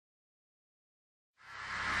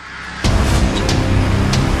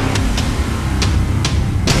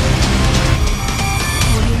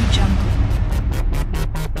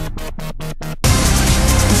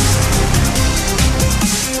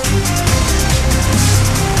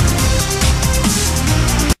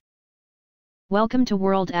Welcome to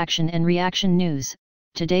World Action and Reaction News.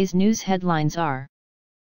 Today's news headlines are: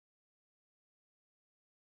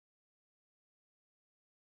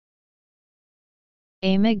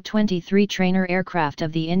 a MiG-23 trainer aircraft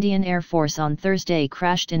of the Indian Air Force on Thursday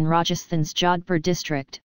crashed in Rajasthan's Jodhpur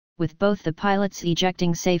district, with both the pilots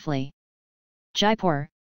ejecting safely. Jaipur,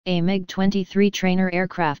 a MiG-23 trainer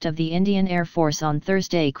aircraft of the Indian Air Force on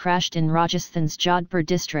Thursday crashed in Rajasthan's Jodhpur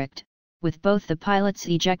district, with both the pilots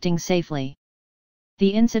ejecting safely. The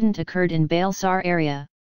incident occurred in Bailsar area,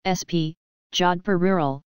 SP, Jodhpur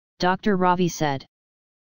Rural, Dr. Ravi said.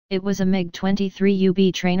 It was a MiG-23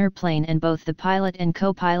 UB trainer plane and both the pilot and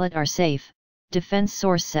co-pilot are safe, defense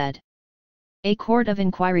source said. A court of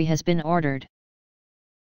inquiry has been ordered.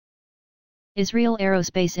 Israel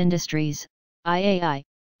Aerospace Industries, IAI,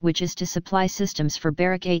 which is to supply systems for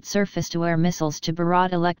Barrack-8 surface-to-air missiles to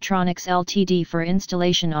Bharat Electronics Ltd for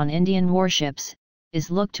installation on Indian warships, is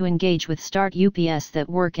looked to engage with Start UPS that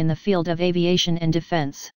work in the field of aviation and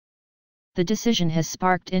defense. The decision has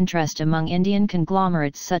sparked interest among Indian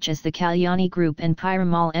conglomerates such as the Kalyani Group and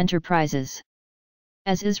Piramal Enterprises.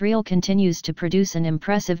 As Israel continues to produce an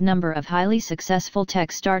impressive number of highly successful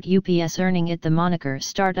tech, Start UPS earning it the moniker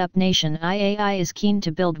Startup Nation, IAI is keen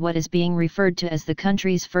to build what is being referred to as the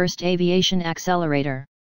country's first aviation accelerator.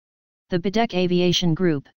 The Badek Aviation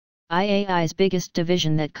Group, IAI's biggest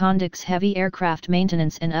division that conducts heavy aircraft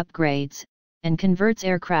maintenance and upgrades, and converts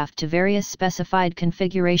aircraft to various specified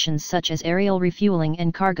configurations such as aerial refueling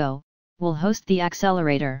and cargo, will host the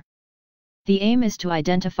accelerator. The aim is to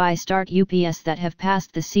identify Start UPS that have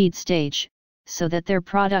passed the seed stage, so that their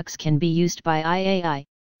products can be used by IAI,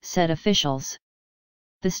 said officials.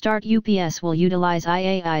 The Start UPS will utilize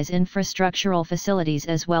IAI's infrastructural facilities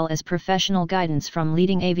as well as professional guidance from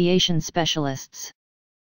leading aviation specialists.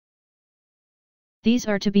 These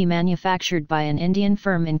are to be manufactured by an Indian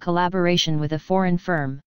firm in collaboration with a foreign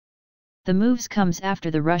firm. The moves comes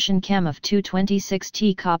after the Russian Kamov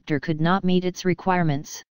Tu-26T copter could not meet its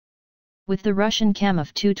requirements. With the Russian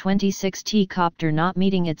Kamov Tu-26T copter not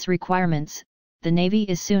meeting its requirements, the Navy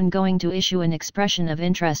is soon going to issue an expression of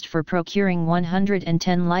interest for procuring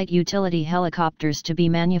 110 light utility helicopters to be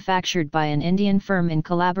manufactured by an Indian firm in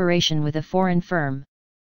collaboration with a foreign firm.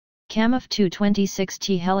 Kamov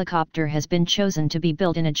Tu-26T helicopter has been chosen to be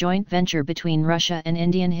built in a joint venture between Russia and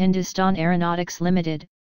Indian Hindustan Aeronautics Limited,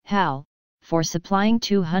 HAL, for supplying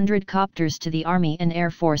 200 copters to the Army and Air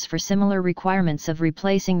Force for similar requirements of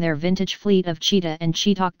replacing their vintage fleet of Cheetah and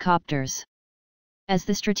Cheetah copters. As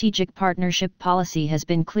the strategic partnership policy has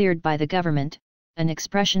been cleared by the government, an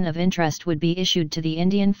expression of interest would be issued to the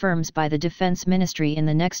Indian firms by the Defence Ministry in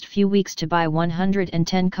the next few weeks to buy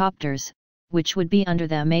 110 copters, which would be under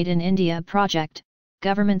the Made in India project,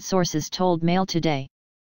 government sources told Mail Today.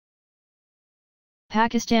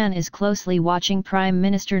 Pakistan is closely watching Prime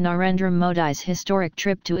Minister Narendra Modi's historic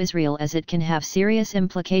trip to Israel as it can have serious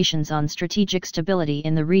implications on strategic stability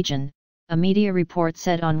in the region, a media report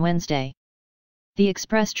said on Wednesday. The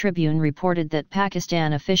Express Tribune reported that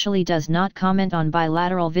Pakistan officially does not comment on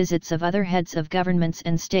bilateral visits of other heads of governments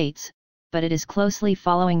and states, but it is closely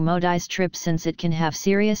following Modi's trip since it can have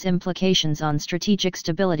serious implications on strategic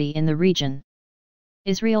stability in the region.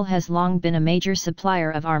 Israel has long been a major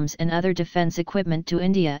supplier of arms and other defense equipment to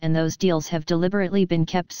India, and those deals have deliberately been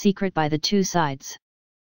kept secret by the two sides.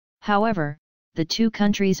 However, the two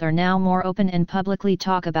countries are now more open and publicly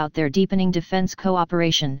talk about their deepening defense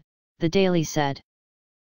cooperation, the Daily said.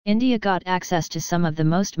 India got access to some of the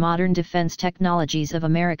most modern defense technologies of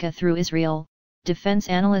America through Israel, defense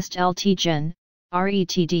analyst LT Gen,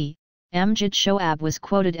 RETD, Amjad Shoaib was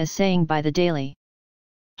quoted as saying by the Daily.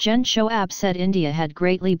 Gen Shoaib said India had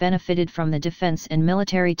greatly benefited from the defense and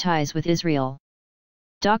military ties with Israel.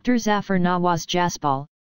 Dr. Zafar Nawaz Jaspal,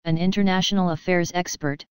 an international affairs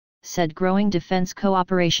expert, said growing defense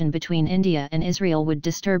cooperation between India and Israel would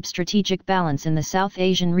disturb strategic balance in the South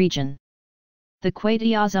Asian region. The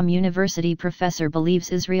Quaid-e-Azam University professor believes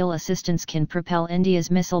Israel assistance can propel India's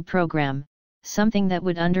missile program, something that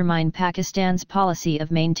would undermine Pakistan's policy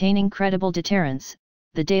of maintaining credible deterrence,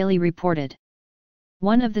 the Daily reported.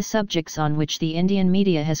 One of the subjects on which the Indian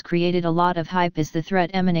media has created a lot of hype is the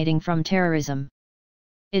threat emanating from terrorism.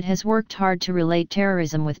 It has worked hard to relate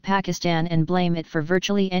terrorism with Pakistan and blame it for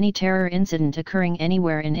virtually any terror incident occurring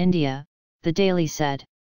anywhere in India, the Daily said.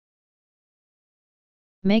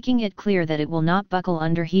 Making it clear that it will not buckle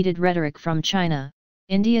under heated rhetoric from China,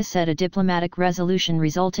 India said a diplomatic resolution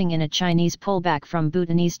resulting in a Chinese pullback from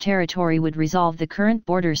Bhutanese territory would resolve the current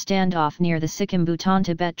border standoff near the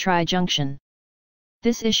Sikkim-Bhutan-Tibet tri-junction.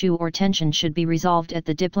 This issue or tension should be resolved at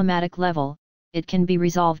the diplomatic level. It can be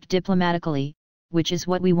resolved diplomatically, which is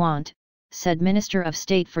what we want, said Minister of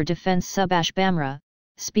State for Defense Subhash Bamra,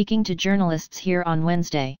 speaking to journalists here on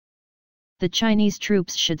Wednesday. The Chinese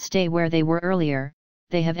troops should stay where they were earlier.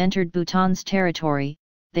 They have entered Bhutan's territory,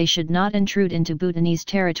 they should not intrude into Bhutanese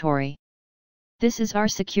territory. This is our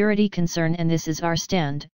security concern and this is our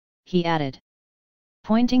stand, he added.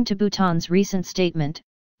 Pointing to Bhutan's recent statement,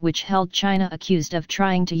 which held China accused of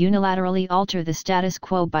trying to unilaterally alter the status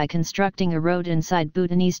quo by constructing a road inside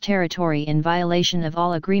Bhutanese territory in violation of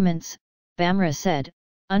all agreements, Bamra said,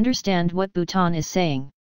 "Understand what Bhutan is saying.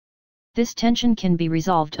 This tension can be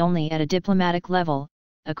resolved only at a diplomatic level,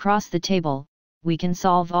 across the table, we can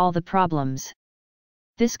solve all the problems."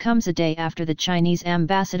 This comes a day after the Chinese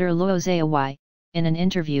ambassador Luo Zhaowei, in an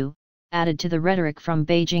interview, added to the rhetoric from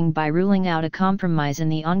Beijing by ruling out a compromise in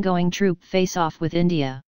the ongoing troop face-off with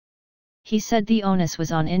India. He said the onus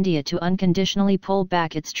was on India to unconditionally pull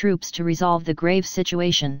back its troops to resolve the grave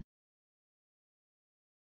situation.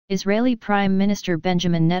 Israeli Prime Minister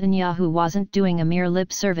Benjamin Netanyahu wasn't doing a mere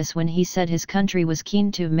lip service when he said his country was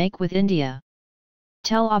keen to make with India.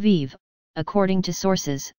 Tel Aviv, according to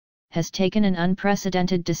sources, has taken an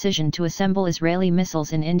unprecedented decision to assemble Israeli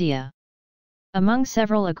missiles in India. Among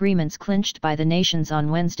several agreements clinched by the nations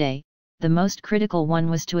on Wednesday, the most critical one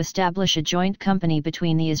was to establish a joint company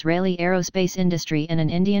between the Israeli aerospace industry and an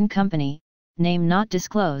Indian company, name not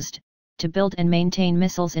disclosed, to build and maintain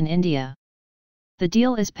missiles in India. The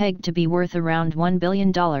deal is pegged to be worth around $1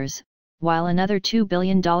 billion, while another $2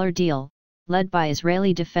 billion deal, led by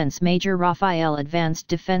Israeli defense major Rafael Advanced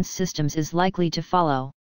Defense Systems, is likely to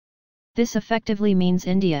follow. This effectively means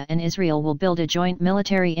India and Israel will build a joint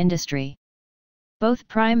military industry. Both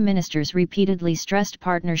prime ministers repeatedly stressed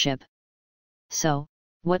partnership. So,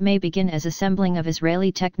 what may begin as assembling of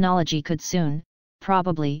Israeli technology could soon,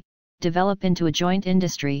 probably, develop into a joint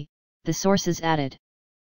industry, the sources added.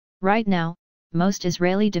 Right now, most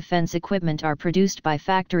Israeli defense equipment are produced by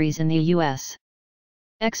factories in the U.S.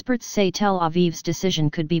 Experts say Tel Aviv's decision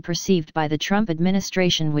could be perceived by the Trump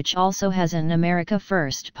administration, which also has an America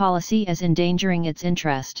First policy, as endangering its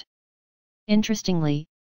interest. Interestingly,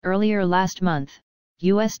 earlier last month,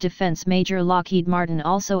 U.S. defense major Lockheed Martin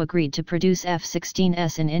also agreed to produce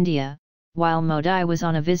F-16s in India, while Modi was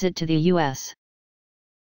on a visit to the U.S.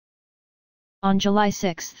 On July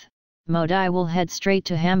 6, Modi will head straight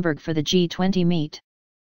to Hamburg for the G20 meet.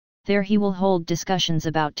 There he will hold discussions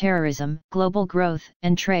about terrorism, global growth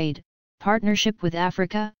and trade, partnership with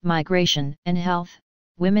Africa, migration and health,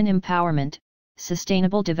 women empowerment,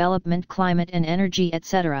 sustainable development, climate and energy,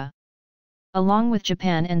 etc. Along with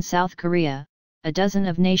Japan and South Korea, a dozen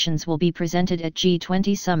of nations will be presented at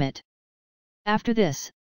G20 summit. After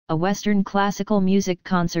this, a Western classical music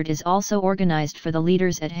concert is also organized for the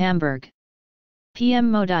leaders at Hamburg.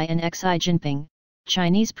 PM Modi and Xi Jinping,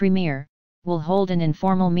 Chinese premier, will hold an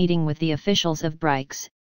informal meeting with the officials of BRICS,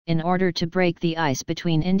 in order to break the ice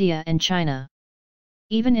between India and China.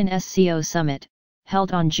 Even in SCO summit,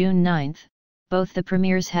 held on June 9, both the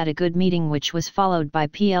premiers had a good meeting, which was followed by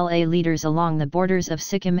PLA leaders along the borders of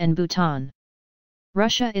Sikkim and Bhutan.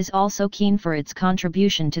 Russia is also keen for its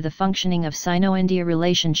contribution to the functioning of Sino-India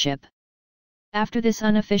relationship. After this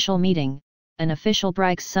unofficial meeting, an official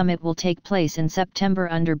BRICS summit will take place in September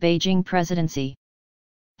under Beijing presidency.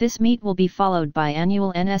 This meet will be followed by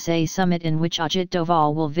annual NSA summit, in which Ajit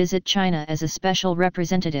Doval will visit China as a special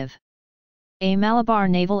representative. A Malabar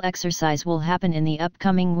naval exercise will happen in the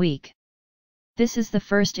upcoming week. This is the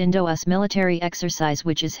first Indo-US military exercise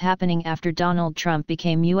which is happening after Donald Trump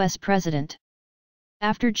became U.S. president.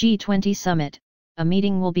 After G20 summit, a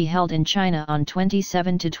meeting will be held in China on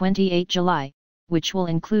 27 to 28 July, which will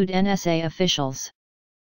include NSA officials.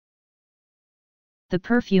 The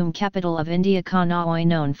perfume capital of India, Kanauj,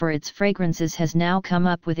 known for its fragrances, has now come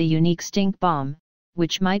up with a unique stink bomb,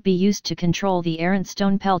 which might be used to control the errant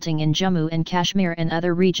stone pelting in Jammu and Kashmir and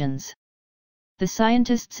other regions. The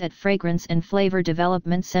scientists at Fragrance and Flavor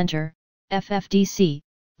Development Center, FFDC,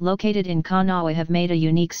 located in Kanauj, have made a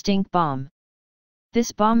unique stink bomb.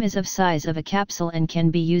 This bomb is of size of a capsule and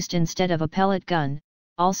can be used instead of a pellet gun.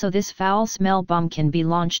 Also, this foul smell bomb can be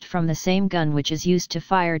launched from the same gun which is used to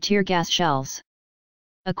fire tear gas shells.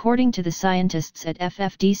 According to the scientists at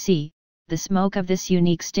FFDC, the smoke of this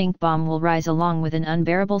unique stink bomb will rise along with an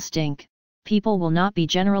unbearable stink. People will not be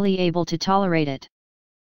generally able to tolerate it.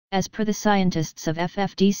 As per the scientists of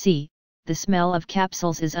FFDC, the smell of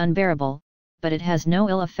capsules is unbearable, but it has no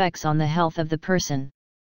ill effects on the health of the person.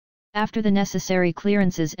 After the necessary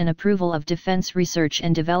clearances and approval of Defense Research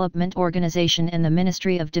and Development Organization and the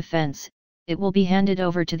Ministry of Defense, it will be handed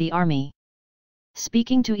over to the Army.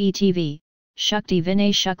 Speaking to ETV, Shakti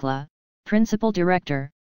Vinay Shukla, Principal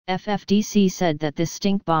Director, FFDC said that this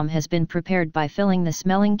stink bomb has been prepared by filling the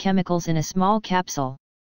smelling chemicals in a small capsule.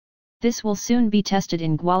 This will soon be tested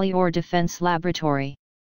in Gwalior Defense Laboratory.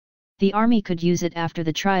 The Army could use it after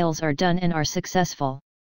the trials are done and are successful.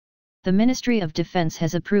 The Ministry of Defense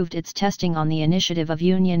has approved its testing on the initiative of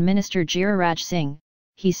Union Minister Giriraj Singh,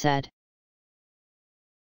 he said.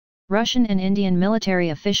 Russian and Indian military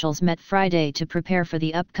officials met Friday to prepare for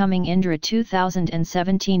the upcoming Indra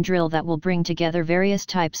 2017 drill that will bring together various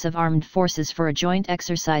types of armed forces for a joint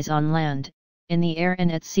exercise on land, in the air and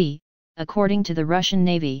at sea, according to the Russian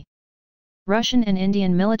Navy. Russian and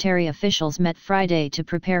Indian military officials met Friday to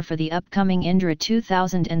prepare for the upcoming Indra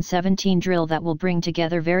 2017 drill that will bring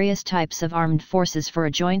together various types of armed forces for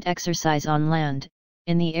a joint exercise on land,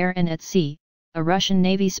 in the air and at sea, a Russian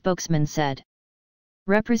Navy spokesman said.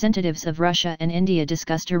 Representatives of Russia and India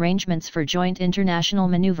discussed arrangements for joint international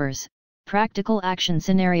maneuvers, practical action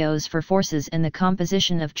scenarios for forces and the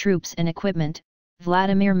composition of troops and equipment,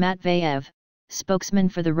 Vladimir Matveyev, spokesman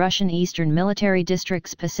for the Russian Eastern Military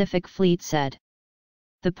District's Pacific Fleet said.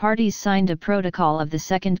 The parties signed a protocol of the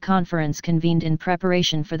second conference convened in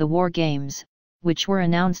preparation for the War Games, which were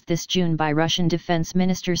announced this June by Russian Defense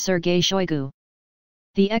Minister Sergei Shoigu.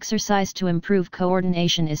 The exercise to improve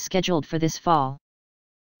coordination is scheduled for this fall.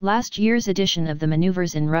 Last year's edition of the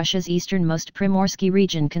maneuvers in Russia's easternmost Primorsky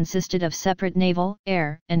region consisted of separate naval,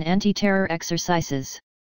 air, and anti-terror exercises.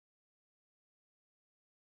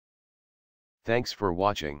 Thanks for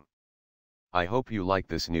watching. I hope you like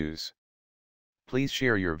this news. Please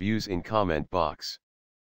share your views in comment box.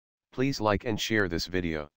 Please like and share this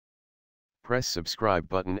video. Press subscribe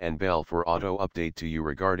button and bell for auto update to you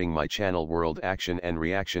regarding my channel World Action and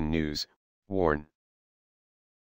Reaction News. Warn.